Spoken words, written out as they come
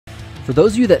For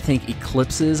those of you that think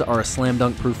eclipses are a slam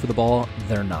dunk proof for the ball,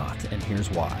 they're not, and here's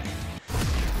why.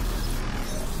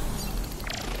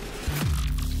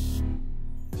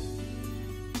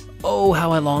 Oh,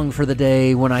 how I long for the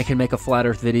day when I can make a flat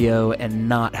earth video and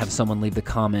not have someone leave the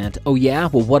comment, "Oh yeah,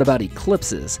 well what about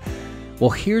eclipses?"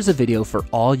 Well, here's a video for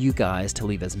all you guys to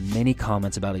leave as many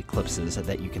comments about eclipses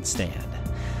that you can stand.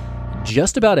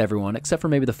 Just about everyone, except for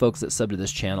maybe the folks that sub to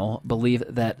this channel, believe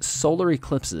that solar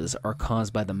eclipses are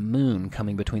caused by the moon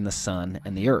coming between the sun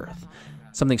and the earth.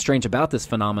 Something strange about this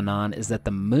phenomenon is that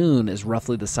the moon is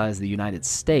roughly the size of the United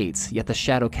States, yet the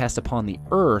shadow cast upon the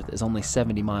earth is only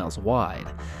 70 miles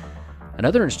wide.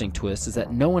 Another interesting twist is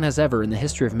that no one has ever in the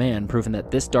history of man proven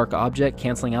that this dark object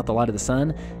canceling out the light of the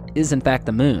sun is in fact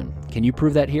the moon. Can you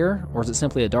prove that here, or is it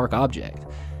simply a dark object?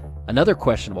 Another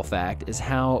questionable fact is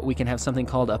how we can have something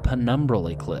called a penumbral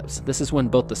eclipse. This is when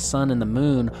both the sun and the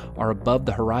moon are above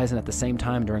the horizon at the same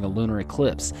time during a lunar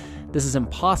eclipse. This is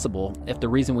impossible if the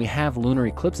reason we have lunar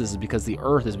eclipses is because the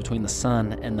earth is between the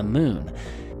sun and the moon.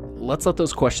 Let's let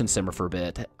those questions simmer for a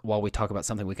bit while we talk about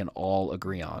something we can all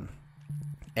agree on.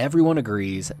 Everyone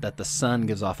agrees that the sun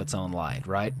gives off its own light,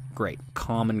 right? Great,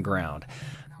 common ground.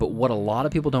 But what a lot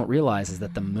of people don't realize is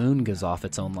that the moon gives off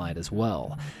its own light as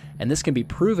well. And this can be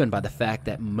proven by the fact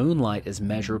that moonlight is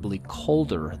measurably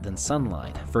colder than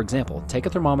sunlight. For example, take a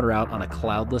thermometer out on a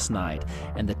cloudless night,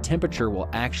 and the temperature will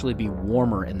actually be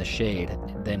warmer in the shade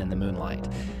than in the moonlight,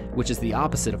 which is the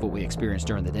opposite of what we experience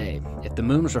during the day. If the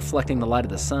moon was reflecting the light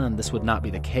of the sun, this would not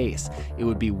be the case. It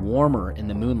would be warmer in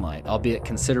the moonlight, albeit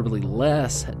considerably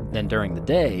less than during the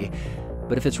day.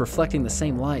 But if it's reflecting the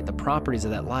same light, the properties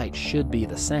of that light should be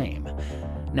the same.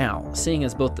 Now, seeing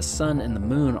as both the sun and the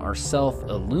moon are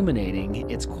self-illuminating,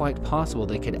 it's quite possible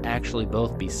they could actually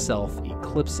both be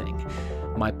self-eclipsing.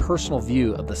 My personal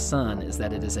view of the sun is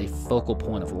that it is a focal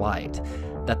point of light,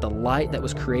 that the light that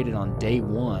was created on day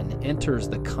one enters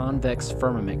the convex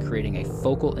firmament, creating a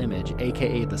focal image,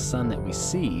 aka the sun that we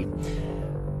see,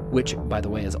 which, by the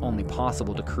way, is only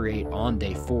possible to create on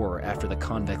day 4 after the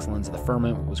convex lens of the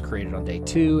firmament was created on day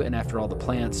 2 and after all the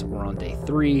plants were on day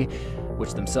 3,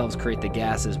 which themselves create the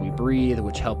gases we breathe,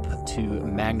 which help to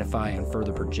magnify and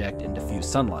further project and diffuse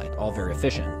sunlight, all very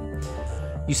efficient.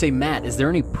 You say, "Matt, is there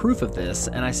any proof of this?"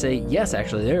 And I say, yes,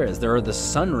 actually there is. There are the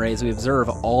sun rays we observe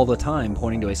all the time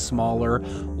pointing to a smaller,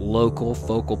 local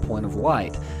focal point of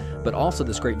light. But also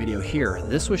this great video here.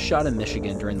 This was shot in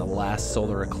Michigan during the last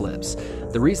solar eclipse.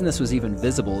 The reason this was even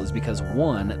visible is because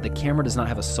 1, the camera does not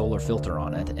have a solar filter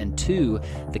on it, and 2,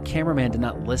 the cameraman did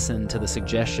not listen to the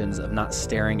suggestions of not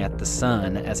staring at the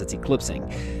sun as it's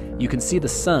eclipsing. You can see the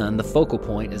sun, the focal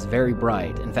point, is very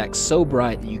bright. In fact, so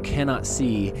bright that you cannot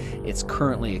see it's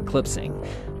currently eclipsing.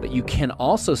 But you can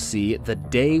also see the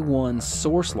day 1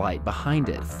 source light behind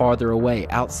it, farther away,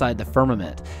 outside the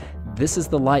firmament. This is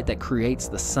the light that creates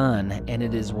the sun, and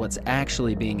it is what's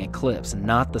actually being eclipsed,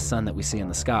 not the sun that we see in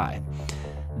the sky.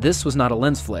 This was not a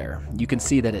lens flare. You can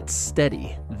see that it's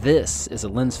steady. This is a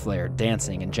lens flare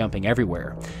dancing and jumping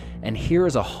everywhere. And here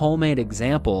is a homemade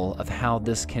example of how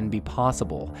this can be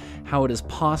possible, how it is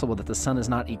possible that the sun is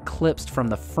not eclipsed from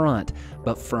the front,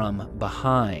 but from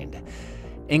behind.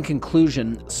 In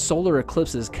conclusion, solar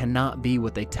eclipses cannot be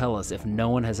what they tell us if no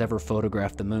one has ever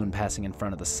photographed the moon passing in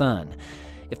front of the sun,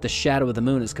 if the shadow of the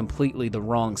moon is completely the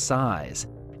wrong size.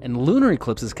 And lunar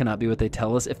eclipses cannot be what they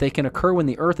tell us if they can occur when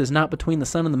the earth is not between the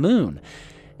sun and the moon.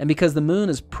 And because the moon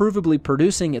is provably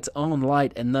producing its own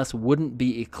light and thus wouldn't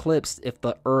be eclipsed if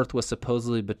the earth was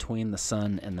supposedly between the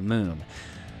sun and the moon.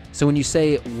 So when you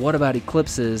say, what about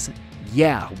eclipses?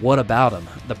 Yeah, what about them?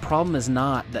 The problem is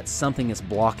not that something is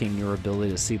blocking your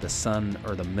ability to see the sun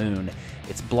or the moon.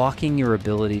 It's blocking your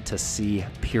ability to see,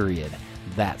 period.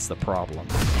 That's the problem.